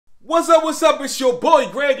What's up? It's your boy,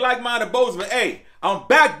 Greg, like-minded Bozeman. Hey, I'm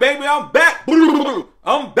back, baby. I'm back.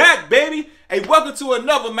 I'm back, baby. Hey, welcome to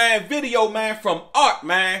another, man, video, man, from Art,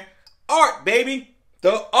 man. Art, baby.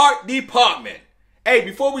 The art department. Hey,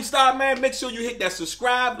 before we start, man, make sure you hit that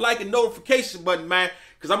subscribe, like, and notification button, man,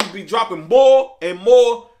 because I'm going to be dropping more and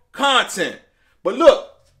more content. But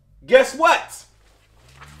look, guess what?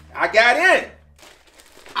 I got in.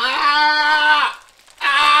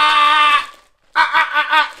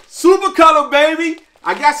 Supacolor, baby.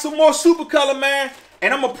 I got some more Supacolor, man.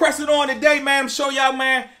 And I'm going to press it on today, man. Show y'all,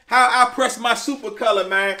 man, how I press my Supacolor,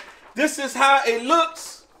 man. This is how it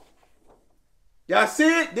looks. Y'all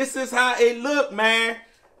see it? This is how it look, man.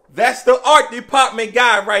 That's the art department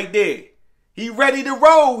guy right there. He ready to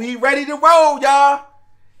roll. He ready to roll, y'all.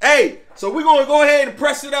 Hey, so we're going to go ahead and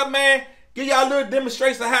press it up, man. Give y'all a little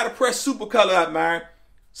demonstration of how to press Supacolor up, man.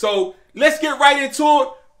 So let's get right into it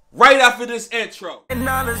right after this intro. And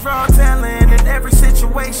all is raw talent in every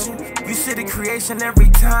situation. You see the creation every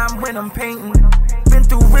time when I'm painting. Been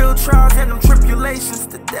through real trials and them tribulations.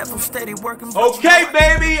 The devil steady working. Okay,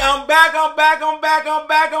 baby, I'm back.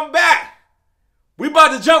 We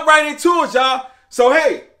about to jump right into it, y'all. So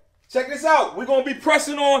hey, check this out. We're gonna be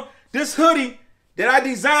pressing on this hoodie that I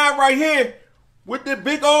designed right here with the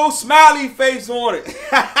big old smiley face on it.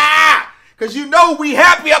 Cause you know we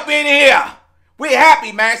happy up in here. We're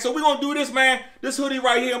happy, man. So we're gonna do this, man. This hoodie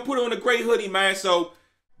right here, and put on a great hoodie, man. So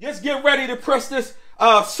just get ready to press this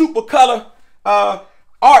Supacolor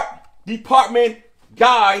art department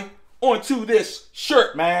guy onto this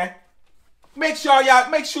shirt, man. Make sure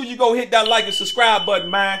you go hit that like and subscribe button,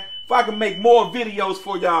 man. If I can make more videos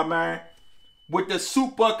for y'all, man. With the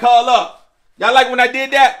Supacolor. Y'all like when I did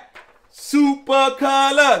that?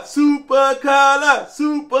 Supacolor, Supacolor,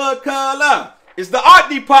 Supacolor. It's the art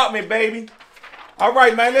department, baby. All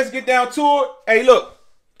right, man, let's get down to it. Hey, look,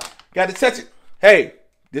 got to touch it. Hey,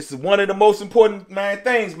 this is one of the most important, man,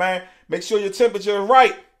 things, man. Make sure your temperature is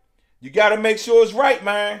right. You got to make sure it's right,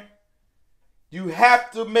 man. You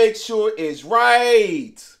have to make sure it's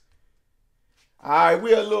right. All right,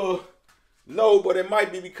 we're a little low, but it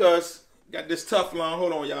might be because got this Teflon.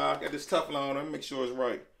 Hold on, y'all. Got this Teflon. Let me make sure it's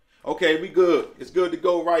right. Okay, we good. It's good to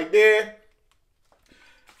go right there.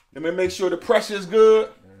 Let me make sure the pressure is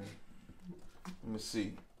good. Let me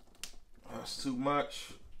see. That's too much.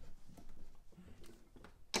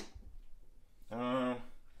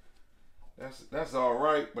 That's all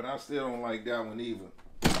right, but I still don't like that one either.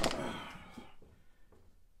 Yeah,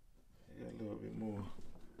 a little bit more.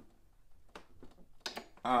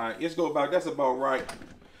 All right, let's go about. That's about right.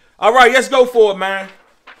 All right, let's go for it, man.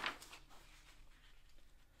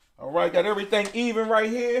 All right, got everything even right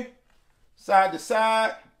here. Side to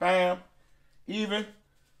side. Bam. Even.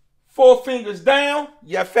 4 fingers down.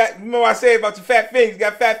 You got fat. You know what I say about your fat fingers? You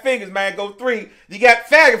got fat fingers, man. Go 3. You got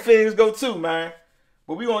fatty fingers. Go 2, man.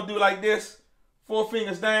 But we gonna do like this. 4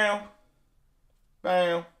 fingers down.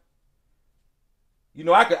 Bam. You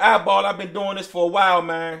know I can eyeball. I've been doing this for a while,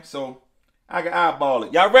 man. So I can eyeball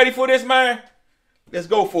it. Y'all ready for this, man? Let's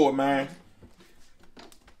go for it, man.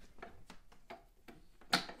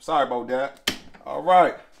 Sorry about that. All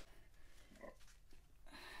right.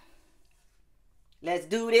 Let's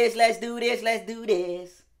do this, let's do this, let's do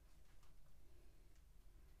this.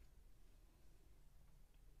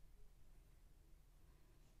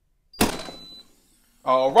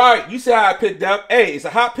 All right. You see how I picked up. Hey, it's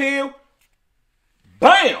a hot pill.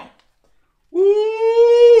 Bam.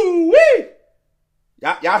 Woo-wee.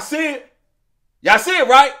 Y'all see it? Y'all see it,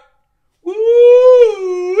 right?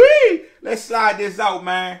 Woo-wee. Let's slide this out,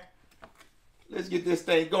 man. Let's get this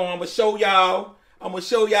thing going. I'm going to show y'all.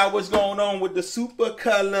 What's going on with the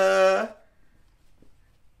Supacolor.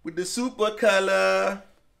 With the Supacolor.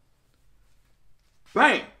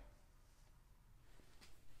 Bam.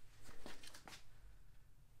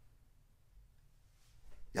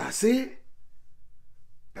 Y'all see it?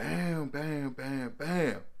 Bam, bam, bam,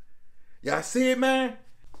 bam. Y'all see it, man?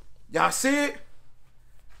 Y'all see it?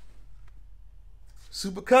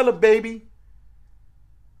 Supacolor, baby.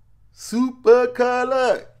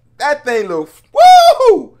 Supacolor. That thing look,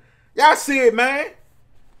 woo! Y'all see it, man?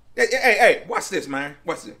 Hey, watch this, man.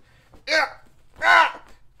 Watch this.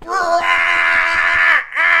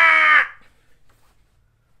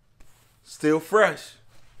 Still fresh.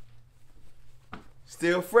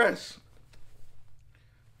 Still fresh.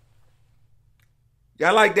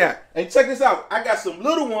 Y'all like that? Hey, check this out. I got some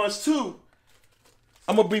little ones, too.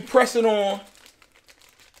 I'm going to be pressing on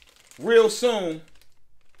real soon.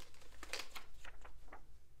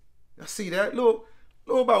 I see that little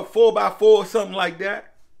about 4x4 or something like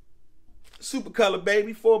that. Supacolor,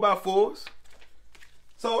 baby, 4x4s.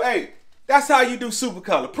 So, hey, that's how you do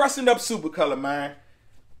Supacolor. Pressing up Supacolor, man.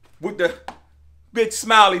 With the big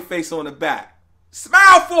smiley face on the back.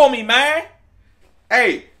 Smile for me, man.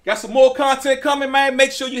 Hey, got some more content coming, man.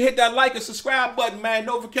 Make sure you hit that like and subscribe button, man.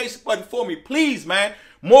 Notification button for me, please, man.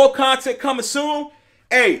 More content coming soon.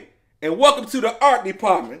 Hey, and welcome to the art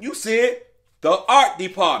department. You see it, the art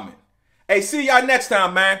department. Hey, see y'all next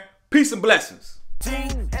time, man. Peace and blessings.